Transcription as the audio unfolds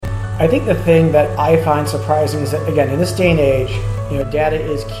I think the thing that I find surprising is that, again, in this day and age, data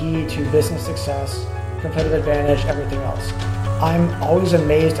is key to business success, competitive advantage, everything else. I'm always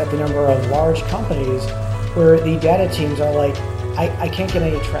amazed at the number of large companies where the data teams are like, I can't get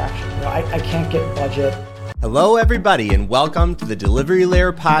any traction. I can't get budget. Hello, everybody, and welcome to the Delivery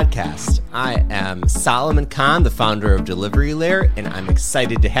Layer podcast. I am Solomon Khan, the founder of Delivery Layer, and I'm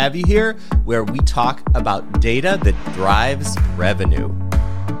excited to have you here where we talk about data that drives revenue.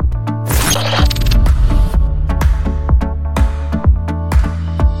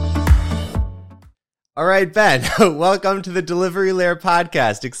 All right, Ben, welcome to the Delivery Layer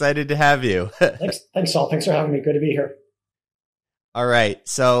podcast. Excited to have you. Thanks, Saul. Thanks for having me. Good to be here. All right.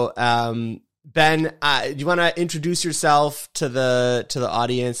 So, Ben, do you want to introduce yourself to the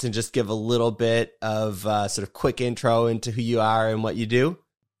audience and just give a little bit of sort of quick intro into who you are and what you do?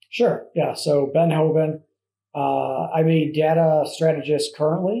 Sure. Yeah. So Ben Hoban, I'm a data strategist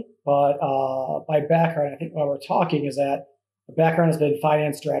currently, but my background, I think while we're talking, is that the background has been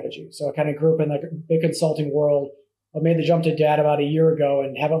finance strategy. So I kind of grew up in the big consulting world, but made the jump to data about a year ago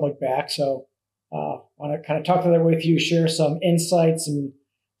and haven't looked back. So I want to kind of talk through that with you, share some insights and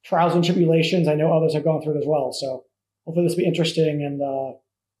trials and tribulations. I know others have gone through it as well. So hopefully this will be interesting and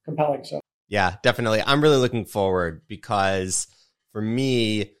compelling. So yeah, definitely. I'm really looking forward because for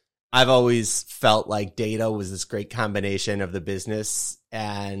me, I've always felt like data was this great combination of the business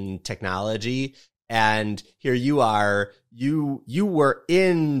and technology. And here you are, you were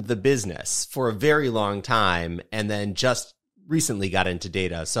in the business for a very long time and then just recently got into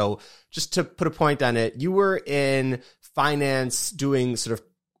data. So just to put a point on it, you were in finance doing sort of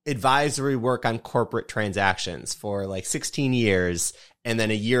advisory work on corporate transactions for like 16 years. And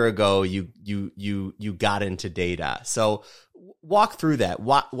then a year ago, you got into data. So walk through that.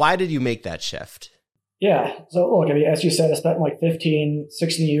 Why did you make that shift? Yeah. So look, I mean, as you said, I spent like 15,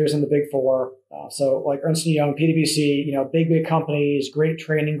 16 years in the big four. So like Ernst & Young, PwC, big companies, great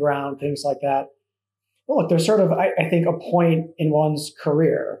training ground, things like that. Well, look, there's sort of, I think, a point in one's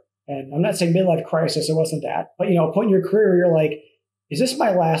career, and I'm not saying midlife crisis, it wasn't that, but, a point in your career where you're like, is this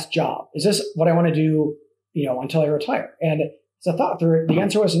my last job? Is this what I want to do, until I retire? And as I thought through it, the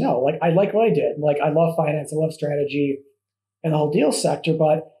answer was no. Like, I like what I did. Like, I love finance, I love strategy and the whole deal sector.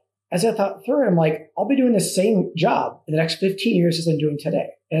 But as I thought through it, I'm like, I'll be doing the same job in the next 15 years as I'm doing today.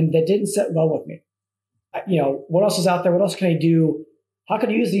 And that didn't sit well with me. What else is out there? What else can I do? How can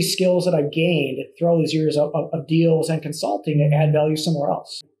I use these skills that I've gained through all these years of deals and consulting to add value somewhere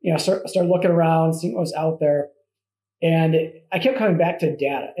else? Started looking around, seeing what was out there. And I kept coming back to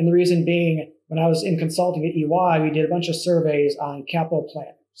data. And the reason being, when I was in consulting at EY, we did a bunch of surveys on capital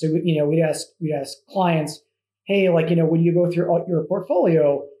planning. So, we'd ask clients, hey, when you go through your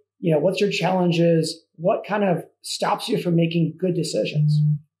portfolio, what's your challenges? What kind of stops you from making good decisions?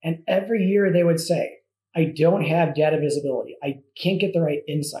 And every year they would say, I don't have data visibility. I can't get the right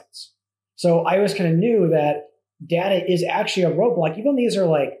insights. So I always kind of knew that data is actually a roadblock. Even these are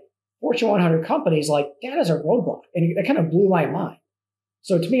like Fortune 100 companies, like data is a roadblock. And it kind of blew my mind.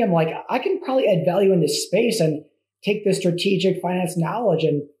 So to me, I'm like, I can probably add value in this space and take this strategic finance knowledge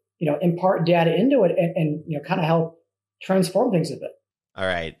and, impart data into it and kind of help transform things a bit. All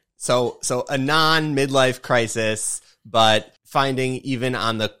right. So a non-midlife crisis, but finding even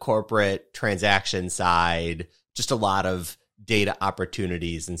on the corporate transaction side, just a lot of data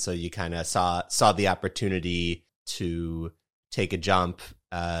opportunities. And so you kind of saw the opportunity to take a jump,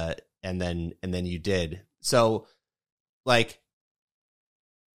 and then you did. So like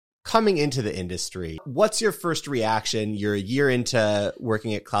coming into the industry, what's your first reaction? You're a year into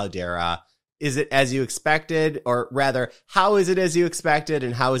working at Cloudera. Is it as you expected, or rather, how is it as you expected,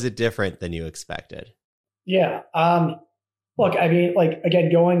 and how is it different than you expected? Yeah. Look, I mean, like,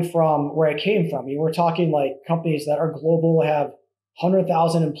 again, going from where I came from, we're talking like companies that are global, have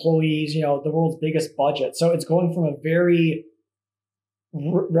 100,000 employees, the world's biggest budget. So it's going from a very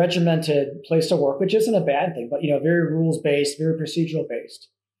regimented place to work, which isn't a bad thing, but, very rules-based, very procedural-based,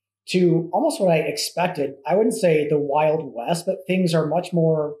 to almost what I expected. I wouldn't say the Wild West, but things are much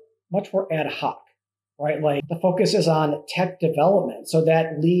more ad hoc, right? Like the focus is on tech development. So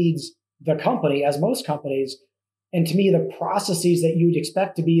that leads the company, as most companies. And to me, the processes that you'd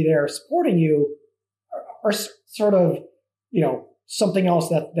expect to be there supporting you are sort of, something else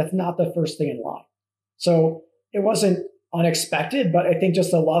that's not the first thing in line. So it wasn't unexpected, but I think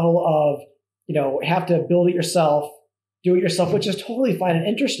just the level of, have to build it yourself, do it yourself, which is totally fine and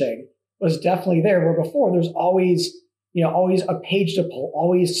interesting, was definitely there. Where before there's always a page to pull,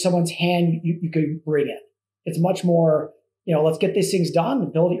 always someone's hand you could bring in. It's much more, let's get these things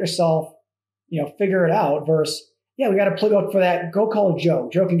done, build it yourself, figure it out versus, yeah, we got a playbook for that. Go call Joe.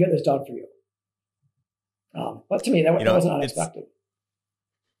 Joe can get this done for you. But to me, that wasn't unexpected.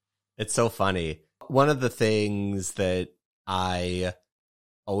 It's so funny. One of the things that I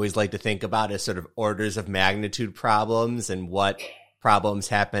always like to think about is sort of orders of magnitude problems and what problems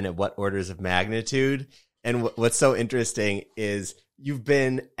happen at what orders of magnitude. And what's so interesting is you've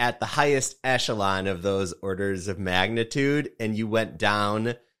been at the highest echelon of those orders of magnitude, and you went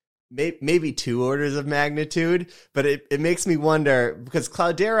down maybe 2 orders of magnitude. But it makes me wonder, because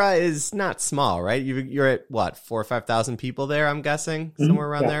Cloudera is not small, right? You're at what, 4,000 or 5,000 people there, I'm guessing, somewhere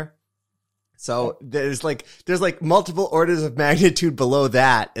around there. So there's like multiple orders of magnitude below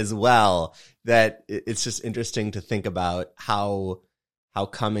that as well, that it's just interesting to think about how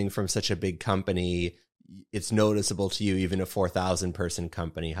coming from such a big company, it's noticeable to you, even a 4,000 person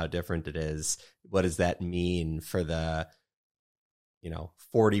company, how different it is. What does that mean for the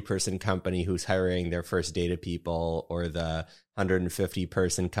 40 person company who's hiring their first data people, or the 150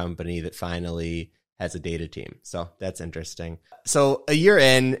 person company that finally has a data team? So that's interesting. So a year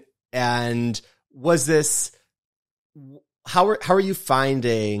in, and was this, how are you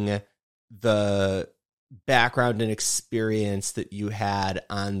finding the background and experience that you had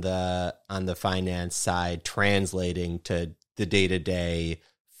on the finance side translating to the day-to-day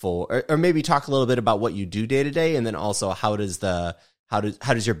or maybe talk a little bit about what you do day-to-day, and then also how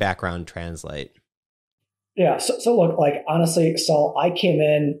does your background translate? Yeah. So look, like, honestly, so I came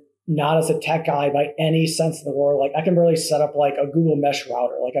in not as a tech guy by any sense of the word. Like, I can barely set up like a Google Mesh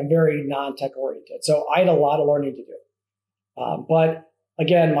router. Like, I'm very non-tech oriented. So I had a lot of learning to do. But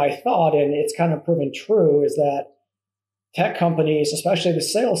again, my thought, and it's kind of proven true, is that tech companies, especially the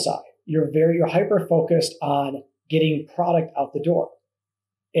sales side, you're hyper focused on getting product out the door.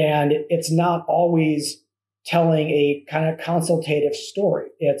 And it's not always telling a kind of consultative story.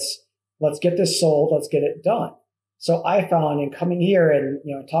 It's, let's get this sold, let's get it done. So I found in coming here and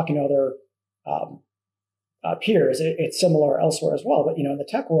talking to other peers, it's similar elsewhere as well. But in the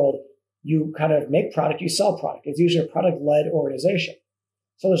tech world, you kind of make product, you sell product. It's usually a product-led organization.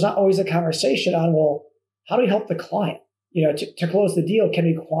 So there's not always a conversation on, well, how do we help the client? To close the deal, can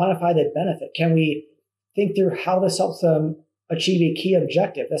we quantify the benefit? Can we think through how this helps them achieve a key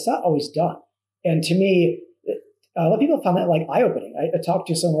objective? That's not always done. And to me, a lot of people found that like eye-opening. I talked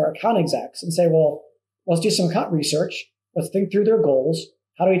to some of our account execs and say, well, let's do some account research. Let's think through their goals.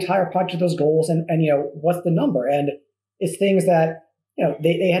 How do we tie our product to those goals? And what's the number? And it's things that,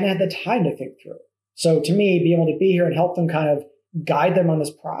 they hadn't had the time to think through. So to me, being able to be here and help them kind of guide them on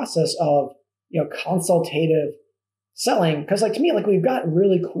this process of, consultative selling. Cause like, to me, like, we've got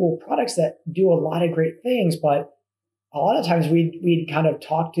really cool products that do a lot of great things, but a lot of times we'd kind of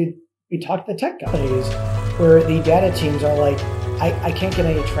talk to the tech companies where the data teams are like, I can't get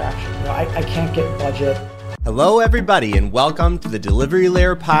any traction. I can't get budget. Hello, everybody, and welcome to the Delivery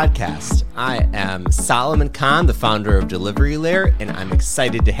Layer podcast. I am Solomon Khan, the founder of Delivery Layer, and I'm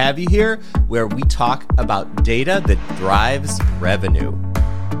excited to have you here where we talk about data that drives revenue.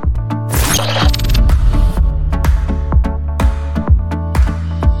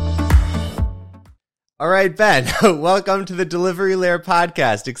 All right, Ben, welcome to the Delivery Layer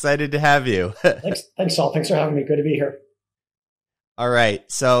podcast. Excited to have you. Thanks, Saul. Thanks for having me. Good to be here. All right.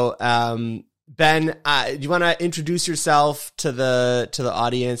 So, Ben, do you want to introduce yourself to the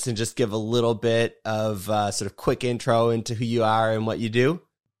audience and just give a little bit of sort of quick intro into who you are and what you do?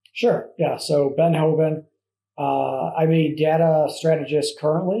 Sure. Yeah. So Ben Hoban, I'm a data strategist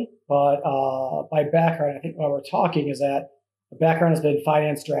currently, but my background, I think while we're talking, is that the background has been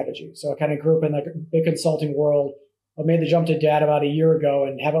finance strategy. So I kind of grew up in the big consulting world. I made the jump to data about a year ago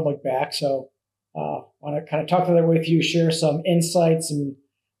and haven't looked back. So I want to kind of talk through that with you, share some insights and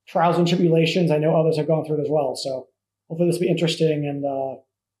trials and tribulations. I know others have gone through it as well. So hopefully this will be interesting and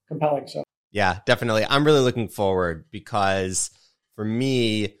compelling. So yeah, definitely. I'm really looking forward because for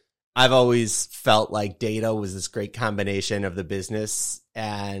me, I've always felt like data was this great combination of the business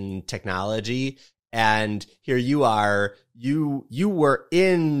and technology. And here you are, you were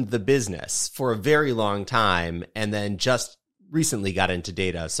in the business for a very long time and then just recently got into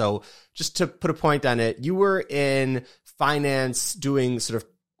data. So just to put a point on it, you were in finance doing sort of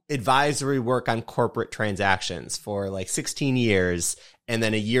advisory work on corporate transactions for like 16 years. And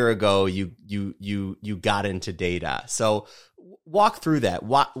then a year ago, you got into data. So walk through that.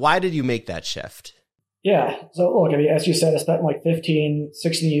 Why did you make that shift? Yeah. So look, as you said, I spent like 15,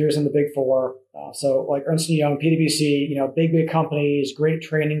 16 years in the big four. So like Ernst & Young, PwC, big companies, great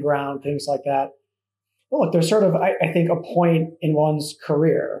training ground, things like that. But look, there's sort of, I think, a point in one's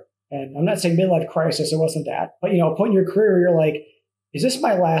career, and I'm not saying midlife crisis, it wasn't that, but a point in your career where you're like, is this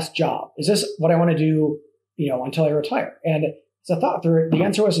my last job? Is this what I want to do, until I retire. And as I thought through it, the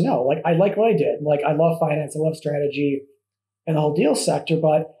answer was no. Like, I like what I did. Like, I love finance, I love strategy and the whole deal sector.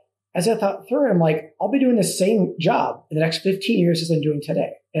 But as I thought through it, I'm like, I'll be doing the same job in the next 15 years as I'm doing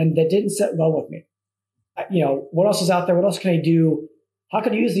today. And that didn't sit well with me. What else is out there? What else can I do? How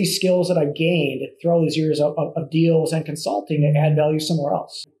can I use these skills that I've gained through all these years of deals and consulting to add value somewhere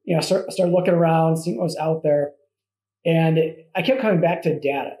else? Started looking around, seeing what was out there. And I kept coming back to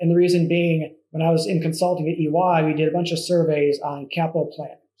data. And the reason being, when I was in consulting at EY, we did a bunch of surveys on capital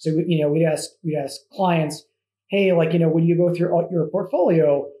planning. So, we'd ask clients, hey, when you go through your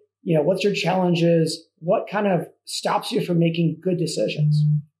portfolio, what's your challenges? What kind of stops you from making good decisions?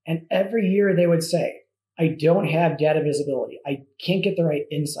 And every year they would say, I don't have data visibility. I can't get the right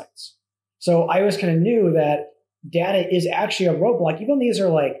insights. So I always kind of knew that data is actually a roadblock. Even these are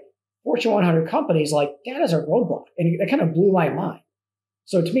like Fortune 100 companies, like data is a roadblock. And it kind of blew my mind.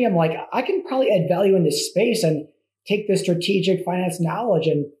 So to me, I'm like, I can probably add value in this space and take this strategic finance knowledge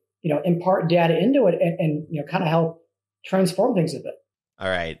and, impart data into it and kind of help transform things a bit. All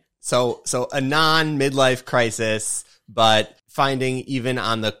right. So a non-midlife crisis, but finding even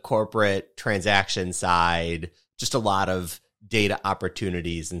on the corporate transaction side, just a lot of data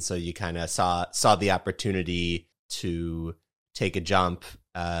opportunities. And so you kind of saw the opportunity to take a jump,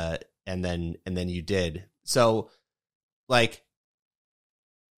 and then you did. So like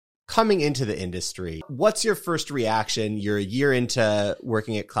coming into the industry, what's your first reaction? You're a year into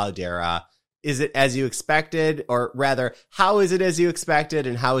working at Cloudera. Is it as you expected, or rather, how is it as you expected,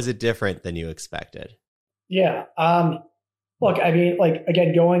 and how is it different than you expected? Yeah. Look, I mean,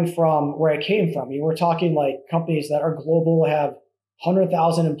 again, going from where I came from, we're talking like companies that are global, have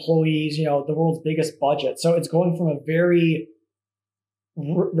 100,000 employees, the world's biggest budget. So it's going from a very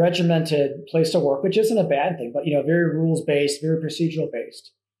regimented place to work, which isn't a bad thing, but, very rules-based, very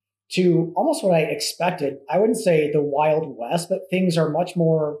procedural-based, to almost what I expected. I wouldn't say the Wild West, but things are much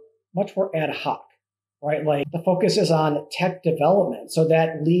more ad hoc, right? Like the focus is on tech development. So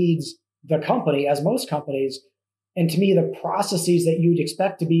that leads the company, as most companies. And to me, the processes that you'd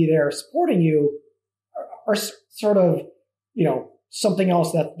expect to be there supporting you are sort of, something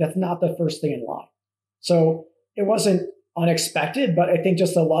else that's not the first thing in line. So it wasn't unexpected, but I think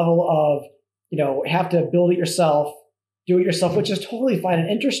just the level of, have to build it yourself, do it yourself, which is totally fine and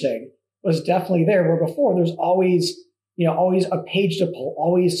interesting, was definitely there. Where before there's always a page to pull,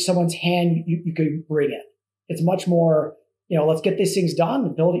 always someone's hand you could bring in. It's much more, let's get these things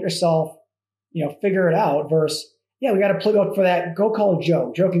done, build it yourself, figure it out versus, we got to playbook for that. Go call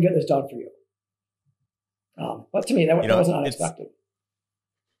Joe. Joe can get this done for you. But to me, that wasn't unexpected.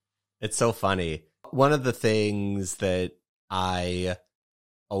 It's so funny. One of the things that I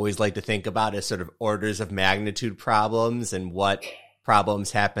always like to think about is sort of orders of magnitude problems and what problems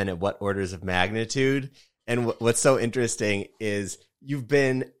happen at what orders of magnitude. And what's so interesting is you've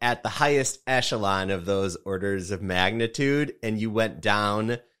been at the highest echelon of those orders of magnitude, and you went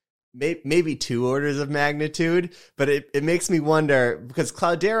down maybe 2 orders of magnitude. But it makes me wonder, because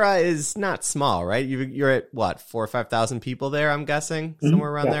Cloudera is not small, right? You're at what, 4,000 or 5,000 people there, I'm guessing, somewhere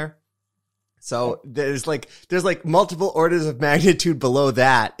around there. So there's multiple orders of magnitude below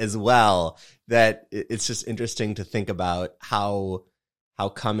that as well, that it's just interesting to think about how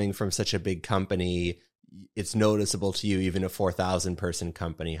coming from such a big company, it's noticeable to you, even a 4,000 person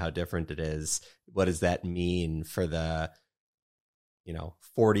company, how different it is. What does that mean for the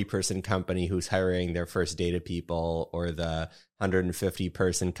 40 person company who's hiring their first data people, or the 150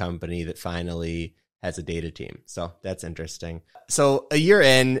 person company that finally has a data team? So that's interesting. So a year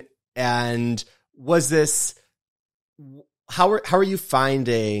in, and was this, how are you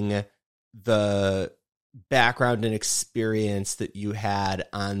finding the background and experience that you had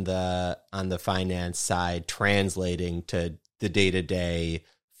on the finance side translating to the day-to-day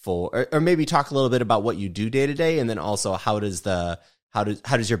or maybe talk a little bit about what you do day-to-day, and then also how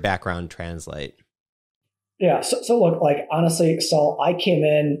does your background translate? Yeah. So look, honestly, so I came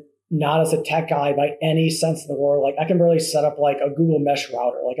in not as a tech guy by any sense of the word. I can barely set up a Google mesh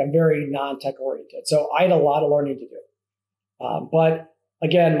router. I'm very non-tech oriented. So I had a lot of learning to do. But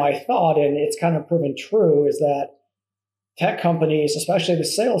again, my thought, and it's kind of proven true, is that tech companies, especially the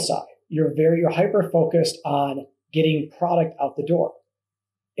sales side, you're hyper focused on getting product out the door.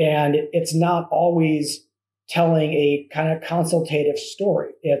 And it's not always telling a kind of consultative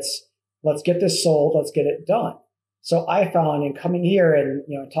story. It's, let's get this sold, let's get it done. So I found in coming here and,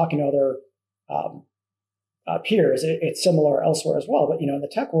 talking to other peers, it's similar elsewhere as well. But, in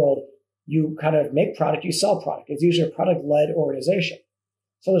the tech world, you kind of make product, you sell product. It's usually a product-led organization.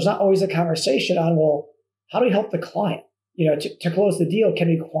 So there's not always a conversation on, well, how do we help the client? To close the deal, can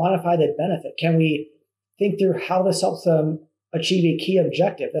we quantify the benefit? Can we think through how this helps them achieve a key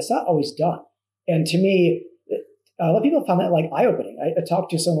objective. That's not always done. And to me, a lot of people found that like eye-opening. I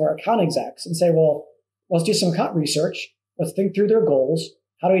talked to some of our account execs and say, well, let's do some account research. Let's think through their goals.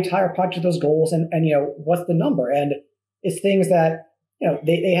 How do we tie our product to those goals? And what's the number? And it's things that,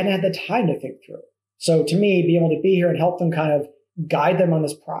 they hadn't had the time to think through. So to me, being able to be here and help them kind of guide them on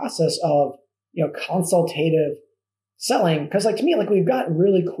this process of, consultative selling. Because to me, we've got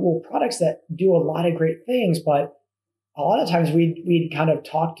really cool products that do a lot of great things, but a lot of times we'd kind of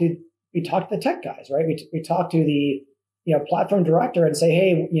talk to the tech guys, right? We talk to the, platform director and say,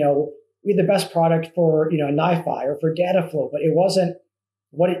 hey, we have the best product for, NiFi or for data flow, but it wasn't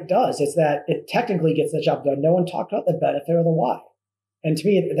what it does. It's that it technically gets the job done. No one talked about the benefit or the why. And to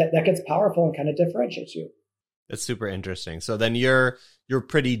me, that gets powerful and kind of differentiates you. That's super interesting. So then you're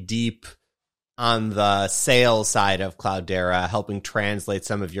pretty deep on the sales side of Cloudera, helping translate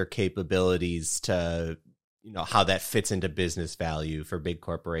some of your capabilities to, how that fits into business value for big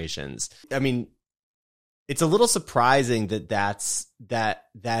corporations. I mean, it's a little surprising that's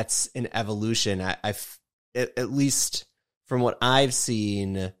an evolution. I've at least from what I've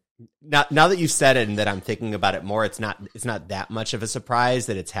seen. Now that you've said it and that I'm thinking about it more, it's not that much of a surprise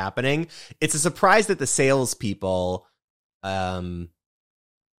that it's happening. It's a surprise that the salespeople haven't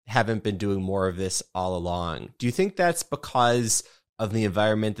been doing more of this all along. Do you think that's because of the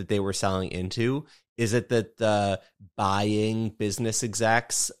environment that they were selling into? Is it that the buying business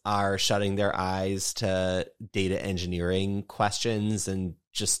execs are shutting their eyes to data engineering questions and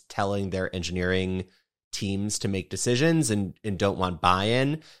just telling their engineering teams to make decisions and don't want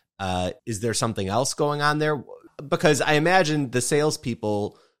buy-in? Is there something else going on there? Because I imagine the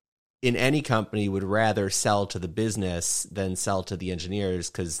salespeople in any company would rather sell to the business than sell to the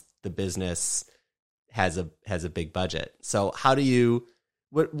engineers because the business has a big budget. So how do you,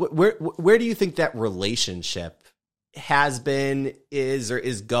 where do you think that relationship has been, is, or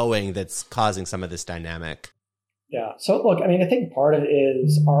is going that's causing some of this dynamic? Yeah. So look, I mean, I think part of it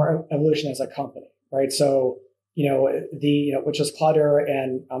is our evolution as a company, right? So which is Cloudera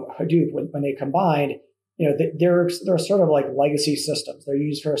and Hadoop, when they combined, they're sort of like legacy systems. They're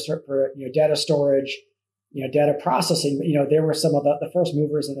used for data storage, data processing. But they were some of the first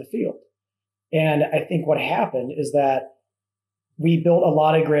movers in the field. And I think what happened is that we built a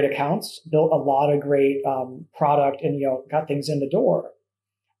lot of great accounts, built a lot of great product, and got things in the door.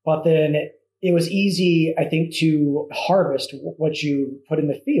 But then it was easy, I think, to harvest what you put in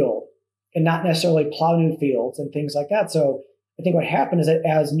the field, and not necessarily plow new fields and things like that. So I think what happened is that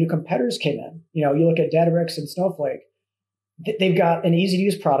as new competitors came in, you look at Databricks and Snowflake, they've got an easy to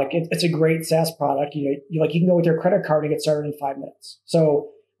use product. It's a great SaaS product. You can go with your credit card and get started in 5 minutes. So,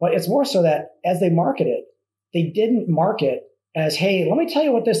 but it's more so that as they market it, they didn't market as, hey, let me tell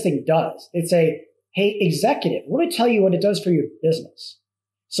you what this thing does. They'd say, hey, executive, let me tell you what it does for your business.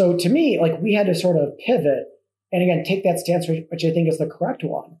 So to me, we had to sort of pivot and again, take that stance, which I think is the correct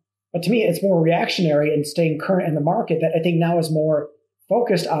one. But to me, it's more reactionary and staying current in the market that I think now is more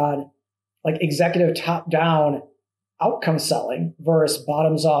focused on executive top-down outcome selling versus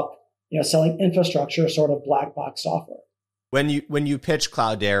bottoms-up, selling infrastructure, sort of black box software. When you pitch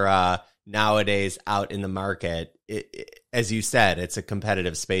Cloudera nowadays out in the market, as you said, it's a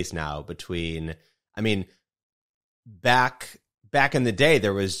competitive space now between, I mean, back in the day,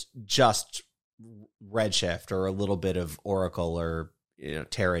 there was just Redshift or a little bit of Oracle or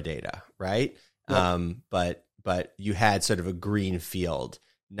Teradata, right? Yep. But you had sort of a green field.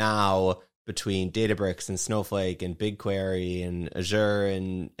 Now between Databricks and Snowflake and BigQuery and Azure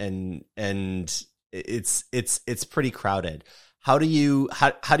and it's pretty crowded. How do you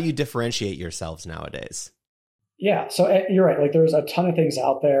differentiate yourselves nowadays? Yeah, so you're right. There's a ton of things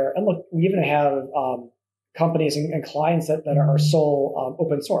out there, and look, we even have companies and clients that are our sole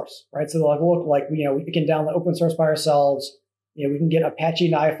open source, right? So we can download open source by ourselves. We can get Apache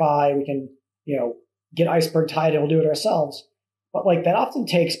NiFi, we can, get Iceberg Tide, and we'll do it ourselves. But that often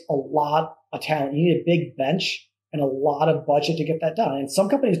takes a lot of talent. You need a big bench and a lot of budget to get that done. And some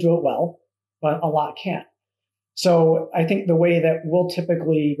companies do it well, but a lot can't. So I think the way that we'll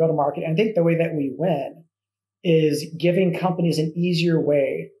typically go to market, and I think the way that we win, is giving companies an easier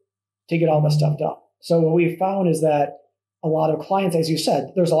way to get all this stuff done. So what we've found is that a lot of clients, as you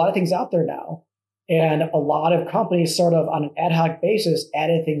said, there's a lot of things out there now. And a lot of companies sort of on an ad hoc basis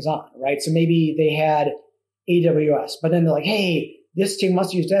added things on, right? So maybe they had AWS, but then they're like, hey, this team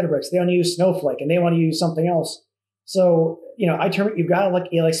must use Databricks. They want to use Snowflake and they want to use something else. So, I term it, you've got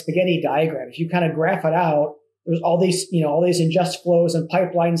like spaghetti diagram. If you kind of graph it out, there's all these ingest flows and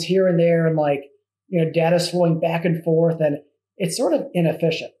pipelines here and there and data's flowing back and forth, and it's sort of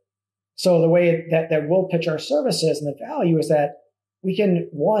inefficient. So the way that we'll pitch our services and the value is that we can,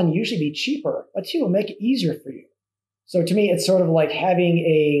 one, usually be cheaper, but two, make it easier for you. So to me, it's sort of like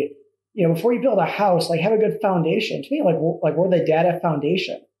having before you build a house, like have a good foundation. To me, like we're the data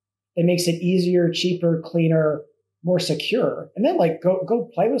foundation. It makes it easier, cheaper, cleaner, more secure. And then like go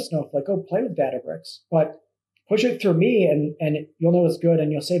play with Snowflake, go play with Databricks, but push it through me and you'll know it's good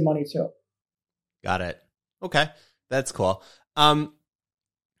and you'll save money too. Got it. Okay. That's cool.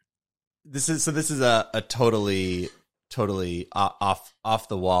 This is a totally off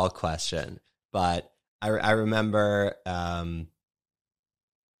the wall question, but I remember I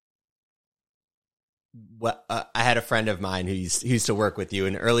had a friend of mine who used to work with you,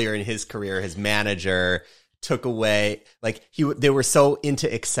 and earlier in his career, his manager took away, like they were so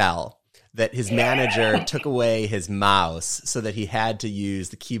into Excel that his manager took away his mouse so that he had to use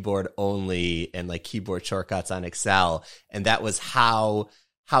the keyboard only and like keyboard shortcuts on Excel. And that was how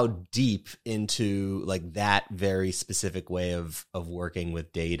deep into like that very specific way of working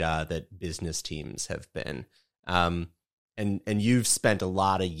with data that business teams have been. And you've spent a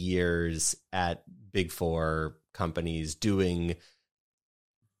lot of years at Big Four companies doing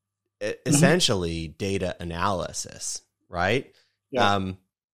essentially data analysis, right? Yeah.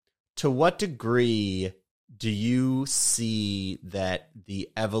 To what degree do you see that the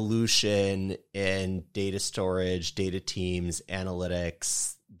evolution in data storage, data teams,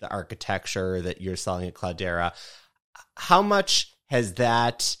 analytics, the architecture that you're selling at Cloudera, how much has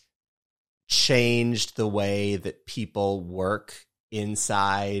that changed the way that people work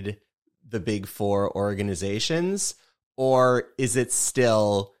inside the Big Four organizations? Or is it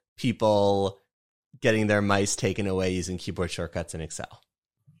still people getting their mice taken away using keyboard shortcuts in Excel?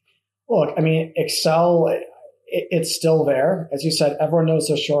 Look, I mean, Excel, it's still there. As you said, everyone knows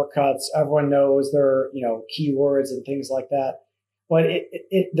their shortcuts. Everyone knows their, keywords and things like that. But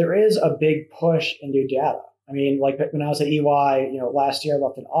there is a big push into data. I mean, like when I was at EY, last year, I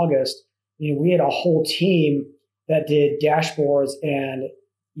left in August, we had a whole team that did dashboards and,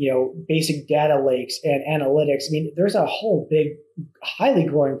 basic data lakes and analytics. I mean, there's a whole big, highly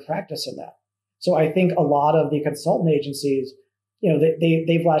growing practice in that. So I think a lot of the consultant agencies,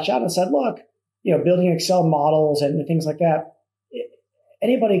 they've latched out and said, look, building Excel models and things like that,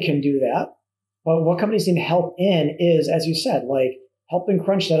 anybody can do that. But what companies need help in is, as you said, like helping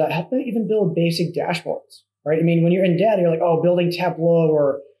crunch data, helping even build basic dashboards, right? I mean, when you're in data, you're like, oh, building Tableau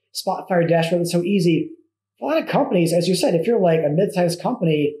or Spotfire dashboard, it's so easy. A lot of companies, as you said, if you're like a mid-sized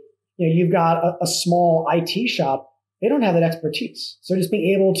company, you've got a small IT shop, they don't have that expertise. So just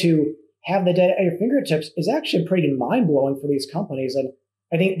being able to have the data at your fingertips is actually pretty mind-blowing for these companies. And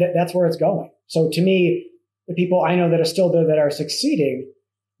I think that's where it's going. So to me, the people I know that are still there that are succeeding,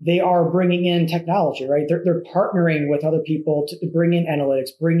 they are bringing in technology, right? They're partnering with other people to bring in analytics,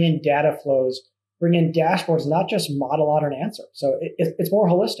 bring in data flows, bring in dashboards, not just model out an answer. So it's more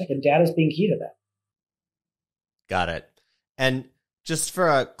holistic, and data is being key to that. Got it. And just for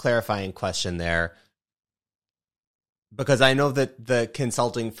a clarifying question there, because I know that the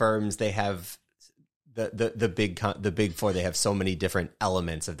consulting firms, they have the big four, they have so many different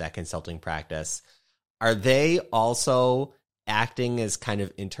elements of that consulting practice. Are they also acting as kind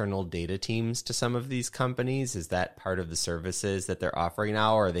of internal data teams to some of these companies? Is that part of the services that they're offering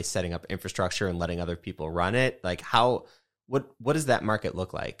now, or are they setting up infrastructure and letting other people run it? Like what does that market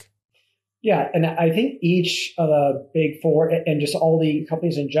look like? Yeah, and I think each of the big four and just all the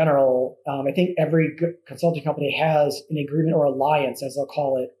companies in general, I think every consulting company has an agreement or alliance, as they'll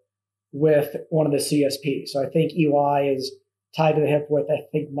call it, with one of the CSPs. So I think EY is tied to the hip with, I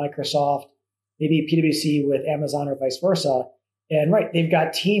think, Microsoft, maybe PwC with Amazon or vice versa. And right, they've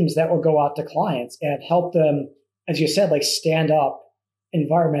got teams that will go out to clients and help them, as you said, like stand up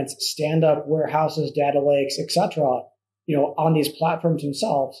environments, stand up warehouses, data lakes, et cetera, on these platforms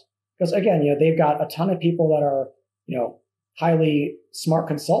themselves. Because again, they've got a ton of people that are, highly smart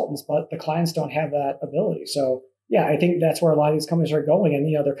consultants, but the clients don't have that ability. So yeah, I think that's where a lot of these companies are going.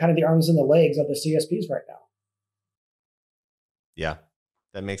 And, they're kind of the arms and the legs of the CSPs right now. Yeah,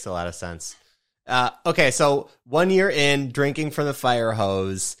 that makes a lot of sense. Okay, so 1 year in, drinking from the fire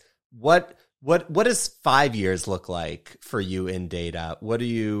hose, what does 5 years look like for you in data? What do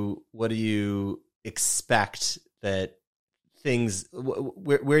you expect that things,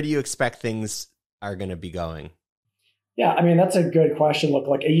 where do you expect things are going to be going? Yeah, I mean, that's a good question. Look,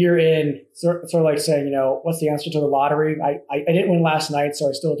 like a year in, sort of like saying, what's the answer to the lottery? I didn't win last night, so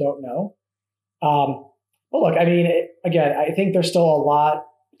I still don't know. But look, I mean, again, I think there's still a lot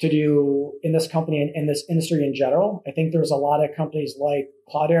to do in this company and in this industry in general. I think there's a lot of companies like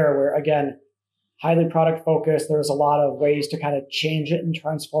Cloudera where, again, highly product focused. There's a lot of ways to kind of change it and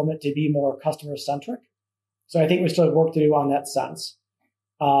transform it to be more customer centric. So I think we still have work to do on that sense.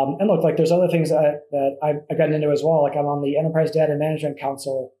 And look, like there's other things that I've gotten into as well. Like I'm on the Enterprise Data Management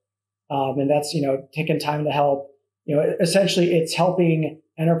Council, and that's, taking time to help, essentially it's helping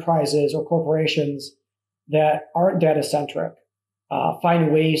enterprises or corporations that aren't data centric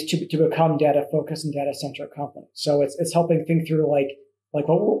find ways to become data focused and data centric companies. So it's helping think through like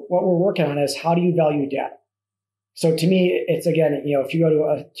what we're working on is how do you value data? So to me, it's again, if you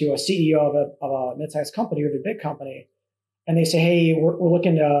go to a CEO of a mid-sized company or a big company, and they say, hey, we're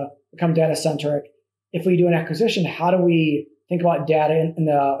looking to become data centric. If we do an acquisition, how do we think about data in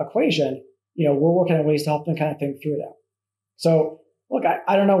the equation? We're working on ways to help them kind of think through that. So look,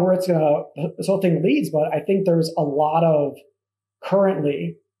 I don't know where this whole thing leads, but I think there's a lot of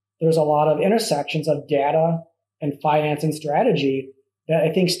intersections of data and finance and strategy that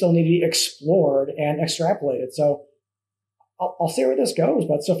I think still need to be explored and extrapolated. So I'll see where this goes,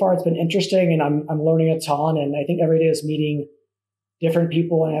 but so far it's been interesting and I'm learning a ton. And I think every day is meeting different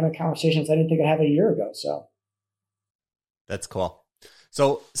people and having conversations I didn't think I'd have a year ago. So that's cool.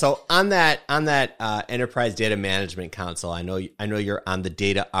 So on that Enterprise Data Management Council, I know you're on the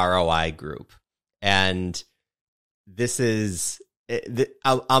Data ROI group, and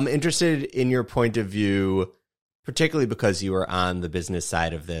I'm interested in your point of view, particularly because you were on the business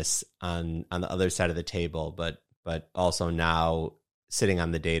side of this, on the other side of the table, but also now sitting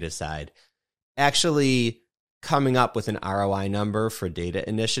on the data side. Actually coming up with an ROI number for data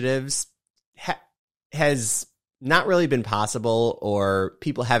initiatives has not really been possible, or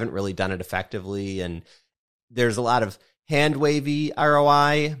people haven't really done it effectively. And there's a lot of hand-wavy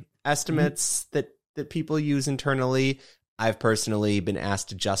ROI estimates that people use internally. I've personally been asked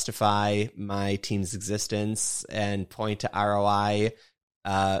to justify my team's existence and point to ROI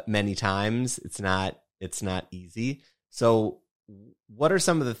many times. It's not easy. So what are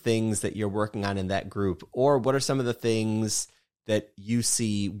some of the things that you're working on in that group, or what are some of the things that you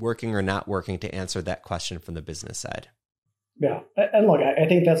see working or not working to answer that question from the business side? Yeah. And look, I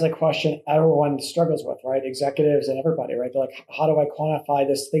think that's a question everyone struggles with, right? Executives and everybody, right? They're like, how do I quantify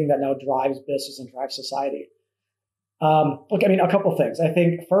this thing that now drives business and drives society? Look, a couple of things. I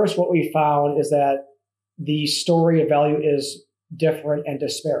think first, what we found is that the story of value is different and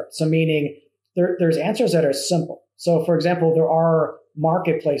disparate. So meaning there's answers that are simple. So for example, there are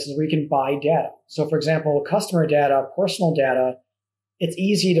marketplaces where you can buy data. So for example, customer data, personal data, it's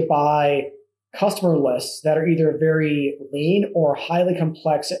easy to buy customer lists that are either very lean or highly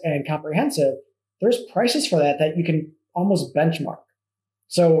complex and comprehensive. There's prices for that you can almost benchmark.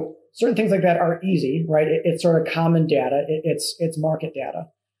 So certain things like that are easy, right? It's sort of common data. It's market data.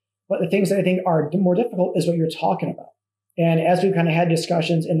 But the things that I think are more difficult is what you're talking about. And as we've kind of had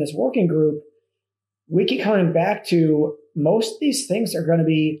discussions in this working group, we keep coming back to most of these things are going to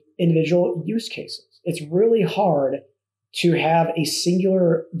be individual use cases. It's really hard to have a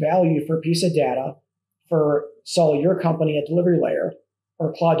singular value for a piece of data for your company at Delivery Layer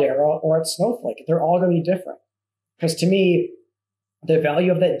or Cloudera or at Snowflake. They're all going to be different. Because to me, the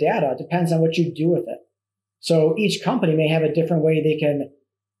value of that data depends on what you do with it. So each company may have a different way they can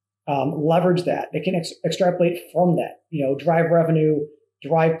leverage that. They can extrapolate from that, drive revenue,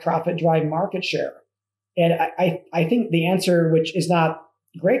 drive profit, drive market share. And I think the answer, which is not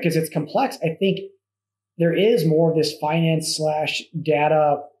great because it's complex, I think there is more of this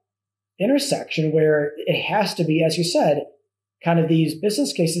finance/data intersection where it has to be, as you said, kind of these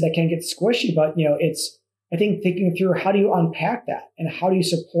business cases that can get squishy, but it's, I think, thinking through how do you unpack that and how do you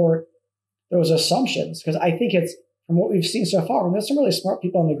support those assumptions? Because I think it's, from what we've seen so far, and there's some really smart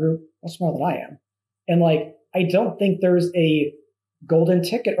people in the group, much smarter than I am. And I don't think there's a golden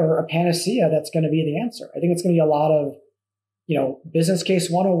ticket or a panacea that's going to be the answer. I think it's going to be a lot of, business case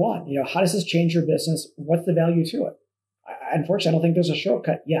 101. How does this change your business? What's the value to it? Unfortunately, I don't think there's a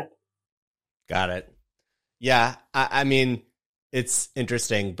shortcut yet. Got it. Yeah. It's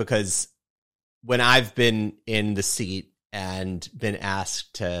interesting because when I've been in the seat and been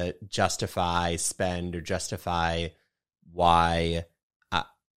asked to justify spend or justify why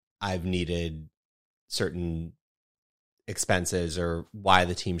I've needed certain expenses or why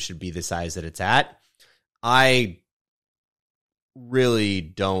the team should be the size that it's at, I really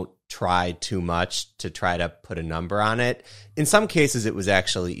don't try too much to try to put a number on it. In some cases, it was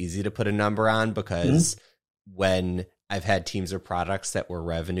actually easy to put a number on because when I've had teams or products that were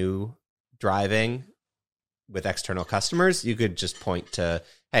revenue driving with external customers, you could just point to,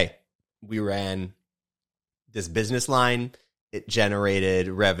 hey, we ran this business line. It generated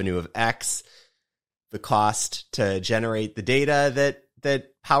revenue of X. The cost to generate the data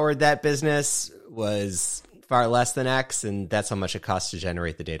that powered that business was far less than X, and that's how much it costs to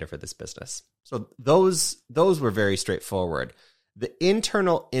generate the data for this business. So those were very straightforward. The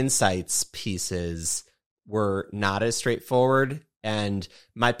internal insights pieces were not as straightforward, and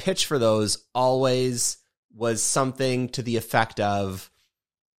my pitch for those always was something to the effect of,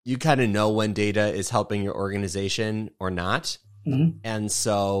 you kind of know when data is helping your organization or not. Mm-hmm. And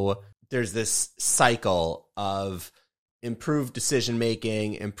so there's this cycle of improved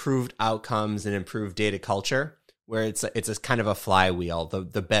decision-making, improved outcomes, and improved data culture, where it's a kind of a flywheel.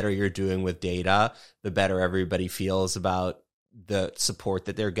 The better you're doing with data, the better everybody feels about the support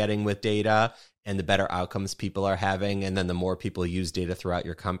that they're getting with data, and the better outcomes people are having. And then the more people use data throughout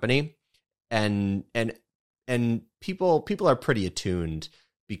your company. And people are pretty attuned,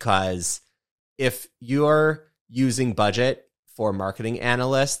 because if you're using budget for marketing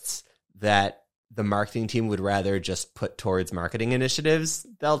analysts that the marketing team would rather just put towards marketing initiatives,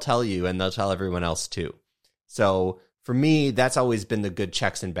 they'll tell you, and they'll tell everyone else too. So for me, that's always been the good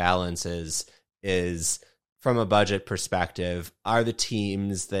checks and balances, is from a budget perspective, are the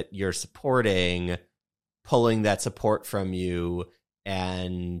teams that you're supporting pulling that support from you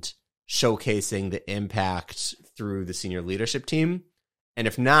and showcasing the impact through the senior leadership team? And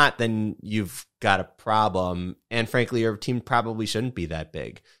if not, then you've got a problem. And frankly, your team probably shouldn't be that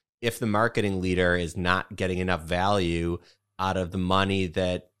big. If the marketing leader is not getting enough value out of the money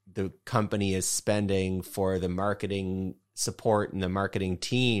that the company is spending for the marketing support and the marketing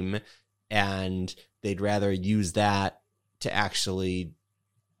team, and they'd rather use that to actually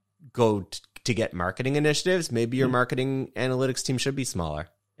go to get marketing initiatives, maybe your marketing analytics team should be smaller,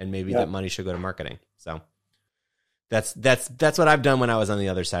 and maybe that money should go to marketing. So that's what I've done when I was on the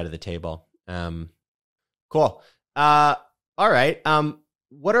other side of the table. Cool. All right.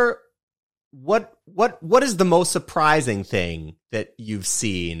 What is the most surprising thing that you've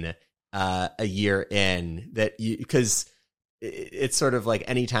seen a year in, that you, because it's sort of like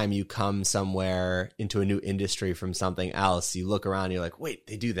anytime you come somewhere into a new industry from something else, you look around and you're like, wait,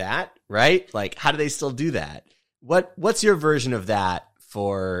 they do that, right? Like, how do they still do that? What's your version of that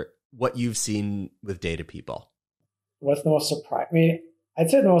for what you've seen with data people? What's the most surprising? I mean, I'd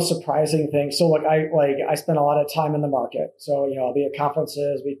say the most surprising thing. So I spend a lot of time in the market. So, I'll be at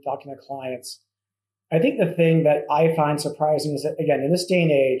conferences, be talking to clients. I think the thing that I find surprising is that, again, in this day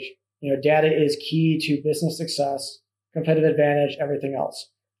and age, data is key to business success, competitive advantage, everything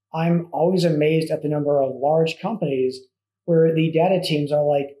else. I'm always amazed at the number of large companies where the data teams are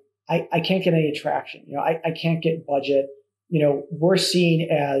like, I can't get any traction. I can't get budget. We're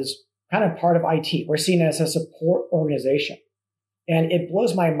seen as kind of part of IT. We're seen as a support organization. And it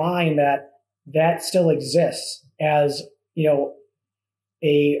blows my mind that still exists as,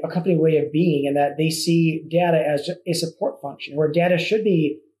 a company way of being, and that they see data as a support function, where data should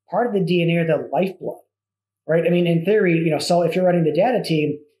be part of the DNA or the lifeblood, right? I mean, in theory, so if you're running the data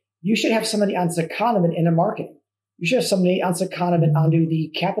team, you should have somebody on secondment in the marketing. You should have somebody on secondment onto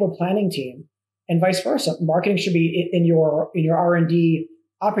the capital planning team, and vice versa. Marketing should be in your R&D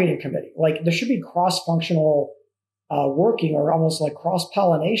operating committee. Like, there should be cross-functional working, or almost like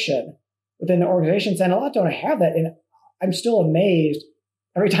cross-pollination within the organizations. And a lot don't have that. And I'm still amazed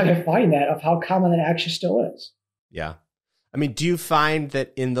every time I find that, of how common that actually still is. Yeah. I mean, do you find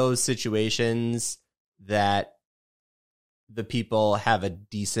that in those situations that the people have a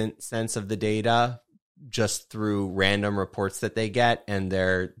decent sense of the data just through random reports that they get, and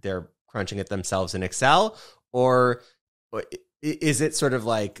they're crunching it themselves in Excel? Or is it sort of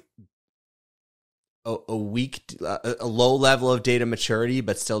like a low level of data maturity,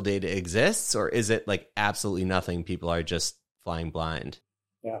 but still data exists? Or is it like absolutely nothing? People are just flying blind.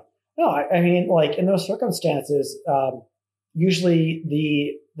 Yeah. No, I mean, like, in those circumstances, usually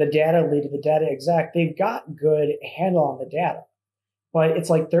the data lead to the data exec, they've got good handle on the data, but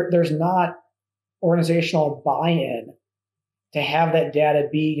it's like there's not organizational buy-in to have that data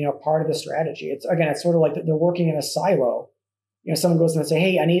be, part of the strategy. It's sort of like they're working in a silo. Someone goes in and say,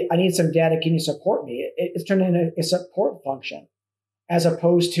 hey, I need some data. Can you support me? It's turned into a support function as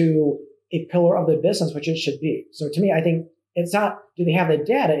opposed to a pillar of the business, which it should be. So to me, I think it's not, do they have the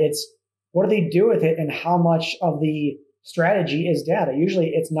data? It's, what do they do with it, and how much of the strategy is data?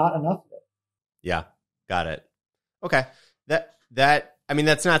 Usually it's not enough of it. Yeah. Got it. Okay.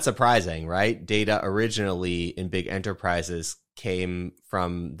 That's not surprising, right? Data originally in big enterprises came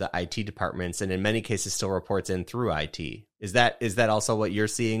from the IT departments, and in many cases still reports in through IT. Is that also what you're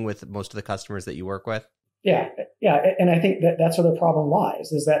seeing with most of the customers that you work with? Yeah. And I think that's where the problem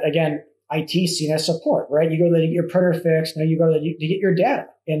lies, is that, again, IT seen as support, right? You go to get your printer fixed, now you go to get your data,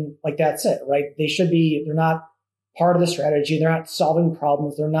 and like, that's it, right? They're not part of the strategy. They're not solving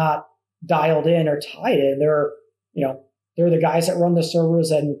problems. They're not dialed in or tied in. They're the guys that run the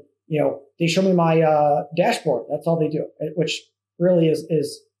servers, and they show me my dashboard. That's all they do, which really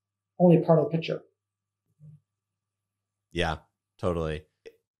is only part of the picture. Yeah, totally.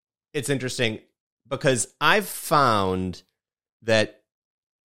 It's interesting because I've found that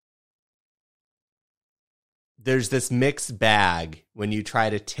there's this mixed bag when you try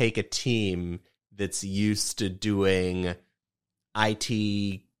to take a team that's used to doing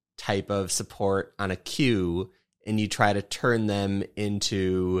IT type of support on a queue and you try to turn them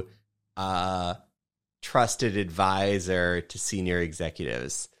into a trusted advisor to senior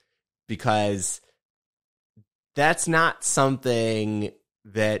executives, because that's not something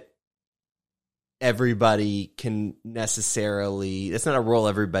that everybody can necessarily, that's not a role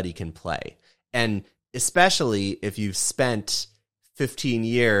everybody can play. And especially if you've spent 15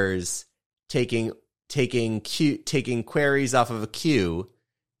 years taking queries off of a queue,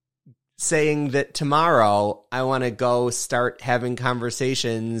 saying that tomorrow I want to go start having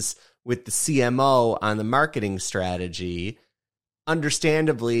conversations with the CMO on the marketing strategy.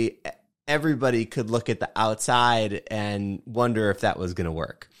 Understandably, everybody could look at the outside and wonder if that was going to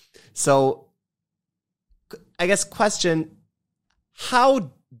work. So I guess question,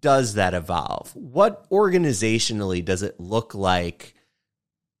 how does that evolve? What organizationally does it look like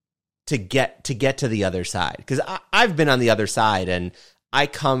to get to the other side? Because I've been on the other side, and I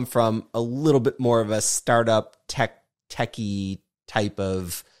come from a little bit more of a startup techie type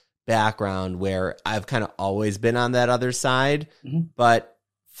of background where I've kind of always been on that other side. Mm-hmm. But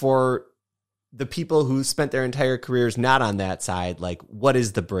for the people who spent their entire careers not on that side, like, what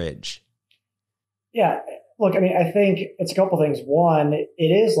is the bridge? Yeah. Look, I mean, I think it's a couple things. One, it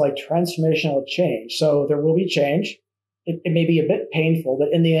is like transformational change. So there will be change. It may be a bit painful,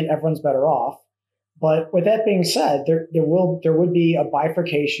 but in the end, everyone's better off. But with that being said, there would be a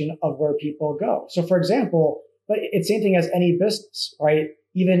bifurcation of where people go. So for example, but it's the same thing as any business, right?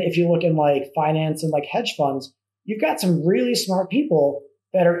 Even if you look in like finance and like hedge funds, you've got some really smart people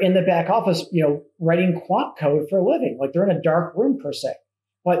that are in the back office, writing quant code for a living. Like they're in a dark room per se,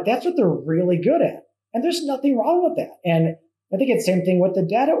 but that's what they're really good at. And there's nothing wrong with that. And I think it's the same thing with the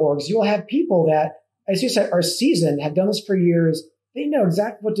data orgs. You'll have people that, as you said, are seasoned, have done this for years. They know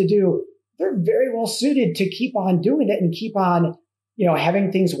exactly what to do. They're very well suited to keep on doing it and keep on,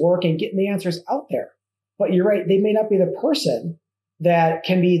 having things work and getting the answers out there. But you're right. They may not be the person that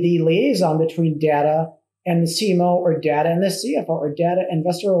can be the liaison between data and the CMO, or data and the CFO, or data and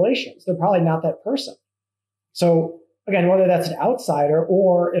investor relations. They're probably not that person. So again, whether that's an outsider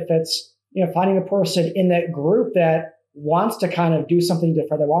or if it's, finding a person in that group that wants to kind of do something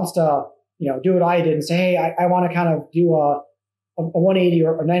different, that wants to, do what I did and say, hey, I want to kind of do a 180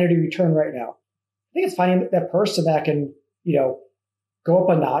 or a 980 return right now. I think it's finding that person that can, go up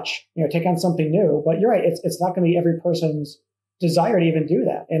a notch, take on something new. But you're right. It's not going to be every person's desire to even do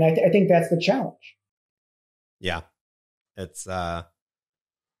that. And I think that's the challenge. Yeah. It's going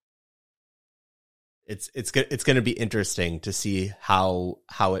to be interesting to see how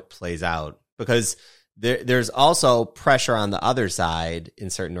it plays out, because there's also pressure on the other side in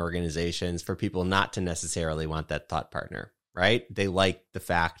certain organizations for people not to necessarily want that thought partner, right? They like the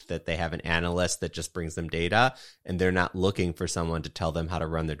fact that they have an analyst that just brings them data, and they're not looking for someone to tell them how to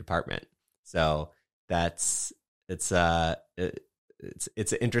run their department. So it's an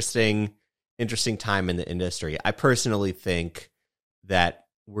interesting time in the industry. I personally think that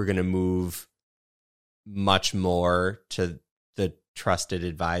we're going to move much more to the trusted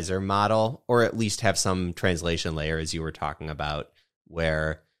advisor model, or at least have some translation layer, as you were talking about,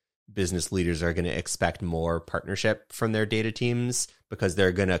 where business leaders are going to expect more partnership from their data teams because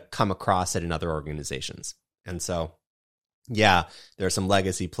they're going to come across it in other organizations. And so, yeah, there are some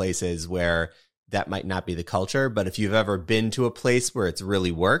legacy places where that might not be the culture, but if you've ever been to a place where it's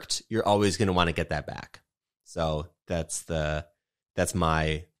really worked, you're always going to want to get that back. So that's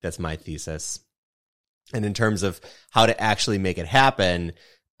my thesis. And in terms of how to actually make it happen,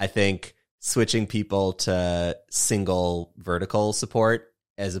 I think switching people to single vertical support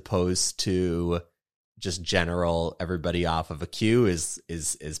as opposed to just general everybody off of a queue is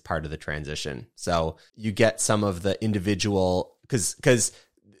part of the transition. So you get some of the individual, because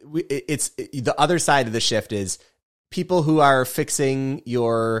it's the other side of the shift is people who are fixing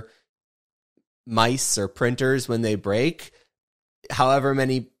your mice or printers when they break. However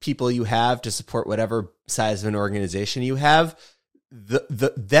many people you have to support whatever size of an organization you have,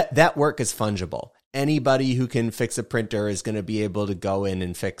 that work is fungible. Anybody who can fix a printer is going to be able to go in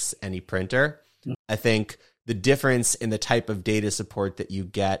and fix any printer. I think the difference in the type of data support that you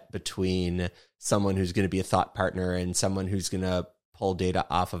get between someone who's going to be a thought partner and someone who's going to pull data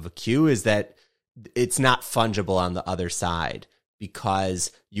off of a queue is that it's not fungible on the other side,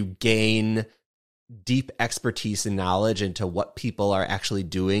 because you gain deep expertise and knowledge into what people are actually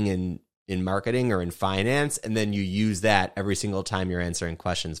doing in marketing or in finance, and then you use that every single time you're answering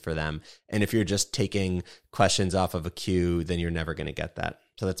questions for them. And if you're just taking questions off of a queue, then you're never going to get that.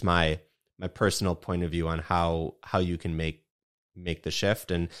 So that's my personal point of view on how you can make the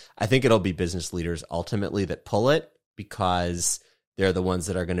shift. And I think it'll be business leaders ultimately that pull it, because they're the ones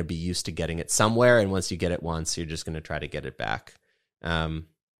that are going to be used to getting it somewhere. And once you get it once, you're just going to try to get it back.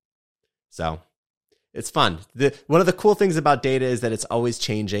 So it's fun. One of the cool things about data is that it's always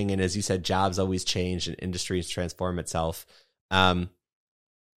changing. And as you said, jobs always change and industries transform itself. One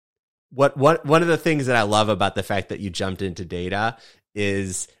of the things that I love about the fact that you jumped into data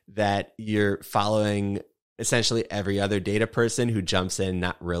is that you're following essentially every other data person who jumps in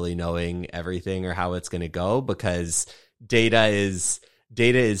not really knowing everything or how it's going to go, because data is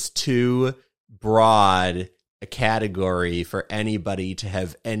too broad a category for anybody to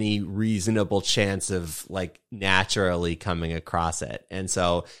have any reasonable chance of like naturally coming across it. And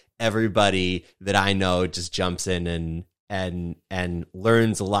so everybody that I know just jumps in and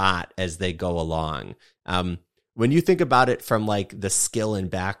learns a lot as they go along. When you think about it from like the skill and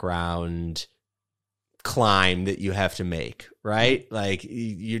background climb that you have to make, right? Like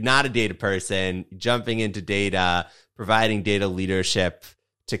you're not a data person, jumping into data, providing data leadership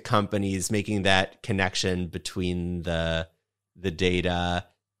to companies, making that connection between the data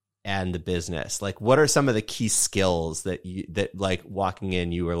and the business. Like, what are some of the key skills that like walking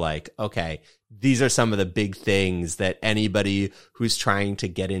in, you were like, okay, these are some of the big things that anybody who's trying to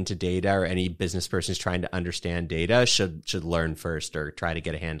get into data or any business person who's trying to understand data should learn first or try to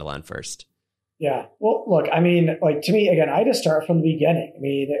get a handle on first? Yeah. Well, look, I mean, like to me, again, I just start from the beginning. I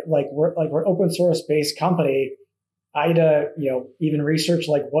mean, we're an open source based company. I had to, even research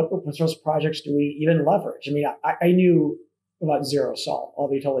like what open source projects do we even leverage? I mean, I knew about zero Sol, I'll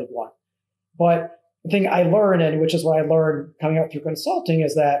be totally blunt. But the thing I learned, and which is what I learned coming out through consulting,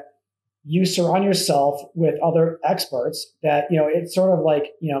 is that you surround yourself with other experts that, it's sort of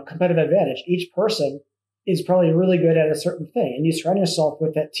like, competitive advantage. Each person is probably really good at a certain thing, and you surround yourself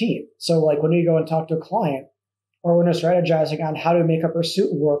with that team. So like when you go and talk to a client, or when you're strategizing on how to make a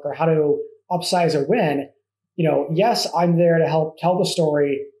pursuit work or how to upsize a win, yes, I'm there to help tell the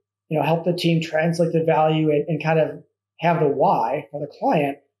story, help the team translate the value and kind of have the why for the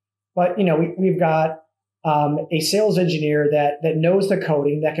client. But, we've got a sales engineer that knows the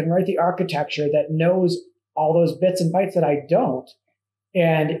coding, that can write the architecture, that knows all those bits and bytes that I don't.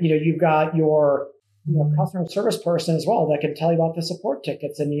 And, you've got your customer service person as well that can tell you about the support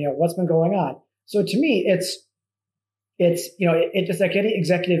tickets and, what's been going on. So to me, it's just like any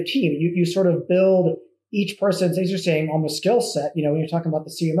executive team, you sort of build each person's, as you're saying, almost skill set. When you're talking about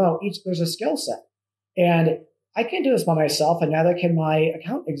the CMO, there's a skill set. And I can't do this by myself, and neither can my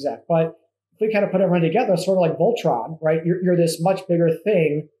account exec. But if we kind of put everyone together, sort of like Voltron, right? You're this much bigger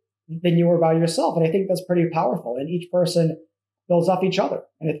thing than you were by yourself. And I think that's pretty powerful. And each person builds off each other.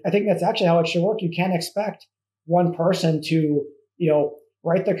 And I think that's actually how it should work. You can't expect one person to,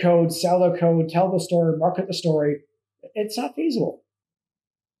 write the code, sell the code, tell the story, market the story. It's not feasible.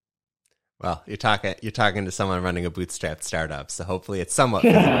 Well, you're talking to someone running a bootstrap startup, so hopefully it's somewhat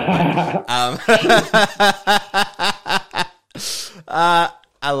feasible.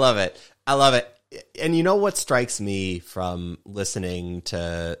 I love it. And what strikes me from listening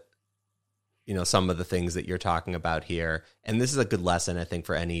to some of the things that you're talking about here, and this is a good lesson, I think,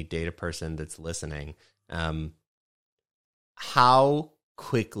 for any data person that's listening, how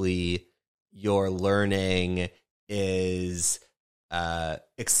quickly your learning is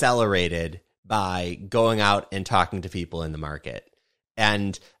accelerated by going out and talking to people in the market.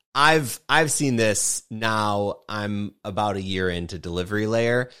 And I've seen this now. I'm about a year into Delivery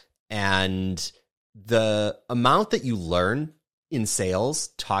Layer, and the amount that you learn in sales,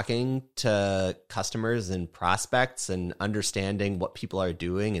 talking to customers and prospects and understanding what people are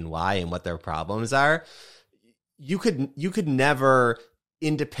doing and why and what their problems are, you could never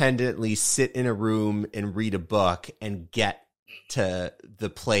independently sit in a room and read a book and get to the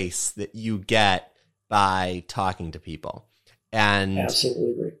place that you get by talking to people. And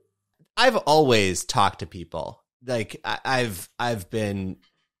absolutely agree. I've always talked to people. Like I've always been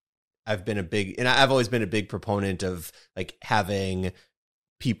a big proponent of like having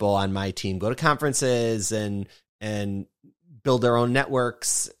people on my team go to conferences and build their own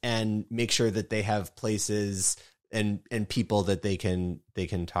networks and make sure that they have places and people that they can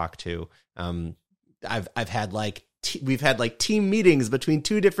talk to. I've had like we've had like team meetings between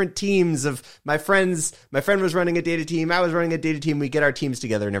two different teams of my friends. My friend was running a data team. I was running a data team. We get our teams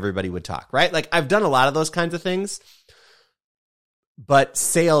together and everybody would talk, right? Like I've done a lot of those kinds of things, but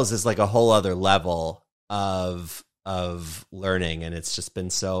sales is like a whole other level of learning. And it's just been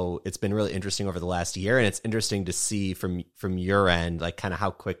it's been really interesting over the last year. And it's interesting to see from your end, like kind of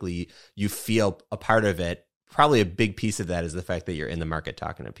how quickly you feel a part of it. Probably a big piece of that is the fact that you're in the market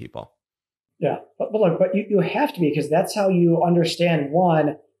talking to people. Yeah, but look, but you have to be, because that's how you understand,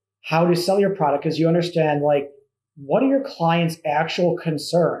 one, how to sell your product, because you understand like what are your clients' actual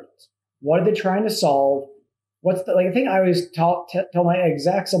concerns? What are they trying to solve? What's the thing I always tell my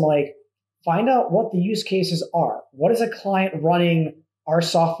execs? I'm like, find out what the use cases are. What is a client running our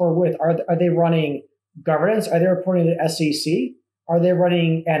software with? Are they running governance? Are they reporting to the SEC? Are they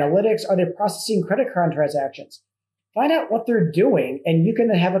running analytics? Are they processing credit card transactions? Find out what they're doing, and you can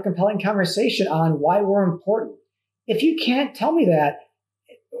then have a compelling conversation on why we're important. If you can't tell me that,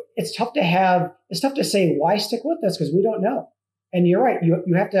 it's tough to say why stick with us, because we don't know. And you're right.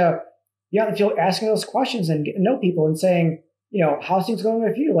 You have to feel asking those questions and get to know people and saying, how's things going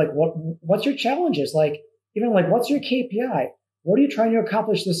with you? Like what's your challenges? Like even like what's your KPI? What are you trying to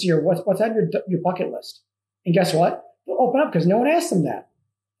accomplish this year? What's on your bucket list? And guess what? They'll open up because no one asked them that.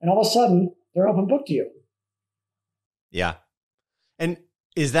 And all of a sudden they're open book to you. Yeah. And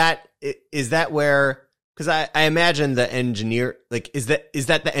is that where, because I imagine the engineer, like, is that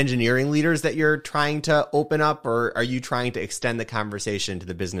the engineering leaders that you're trying to open up, or are you trying to extend the conversation to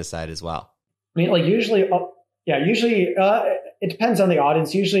the business side as well? I mean, like usually it depends on the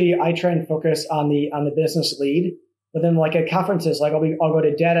audience. Usually I try and focus on the business lead, but then like at conferences, like I'll go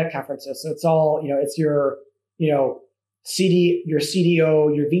to data conferences. So it's all, it's your, your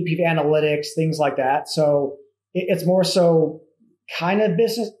CDO, your VP of analytics, things like that. So it's more so kind of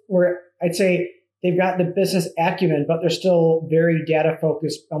business, where I'd say they've got the business acumen, but they're still very data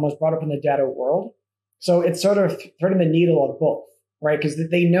focused, almost brought up in the data world. So it's sort of threading the needle of both, right? Because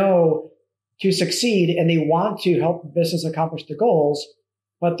they know to succeed and they want to help the business accomplish the goals,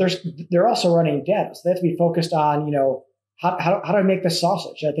 but they're also running data. So they have to be focused on, how do I make the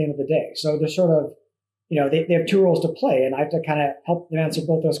sausage at the end of the day? So they're sort of, they have two roles to play, and I have to kind of help them answer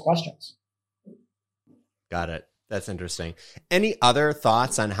both those questions. Got it. That's interesting. Any other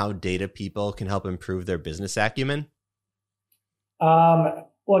thoughts on how data people can help improve their business acumen?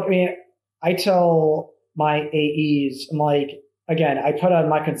 Look, I mean, I tell my AEs, I'm like, again, I put on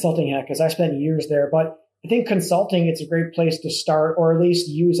my consulting hat because I spent years there, but I think consulting, it's a great place to start, or at least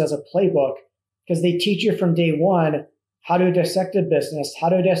use as a playbook, because they teach you from day one how to dissect a business, how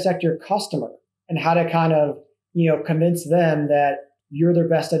to dissect your customer, and how to kind of, convince them that you're their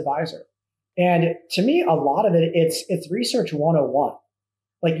best advisor. And to me, a lot of it, it's research 101.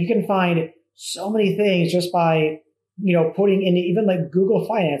 Like you can find so many things just by, putting in even like Google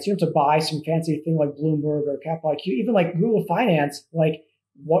Finance. You don't have to buy some fancy thing like Bloomberg or Capital IQ. Even like Google Finance, like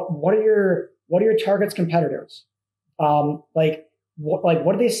what are your targets competitors? What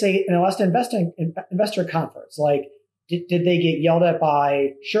did they say in the last investor conference? Like, did they get yelled at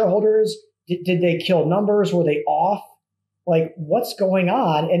by shareholders? Did they kill numbers? Were they off? Like, what's going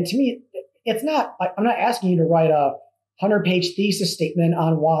on? And to me, it's not, I'm not asking you to write a 100-page thesis statement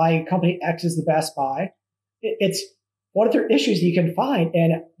on why company X is the best buy. It's what are there issues you can find?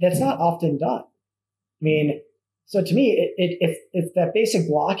 And that's not often done. I mean, so to me, it's that basic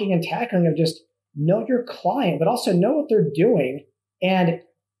blocking and tackling of just know your client, but also know what they're doing and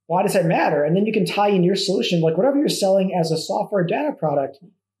why does that matter? And then you can tie in your solution, like whatever you're selling as a software data product,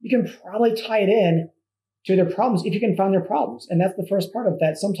 you can probably tie it in to their problems if you can find their problems. And that's the first part of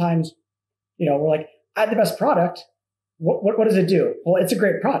that. Sometimes, we're like, I have the best product. What does it do? Well, it's a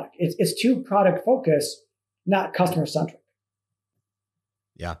great product. It's too product focused, not customer centric.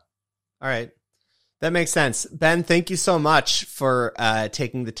 Yeah. All right. That makes sense. Ben, thank you so much for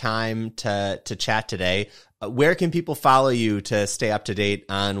taking the time to chat today. Where can people follow you to stay up to date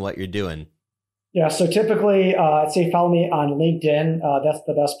on what you're doing? Yeah, so typically, I'd say follow me on LinkedIn. That's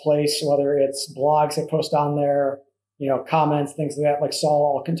the best place, whether it's blogs I post on there, comments, things like that. Like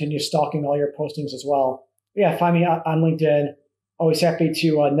Saul, I'll continue stalking all your postings as well. But yeah, find me on LinkedIn. Always happy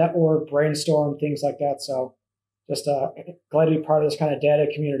to network, brainstorm, things like that. So just glad to be part of this kind of data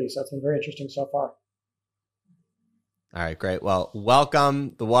community. So it's been very interesting so far. All right, great. Well,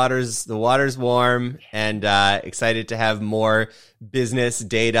 welcome. The water's warm, and excited to have more business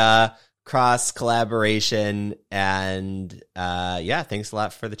data cross collaboration. And thanks a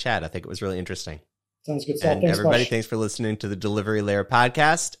lot for the chat. I think it was really interesting. Sounds good stuff. And thanks, everybody, Bush. thanks for listening to the Delivery Layer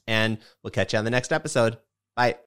podcast, and we'll catch you on the next episode. Bye.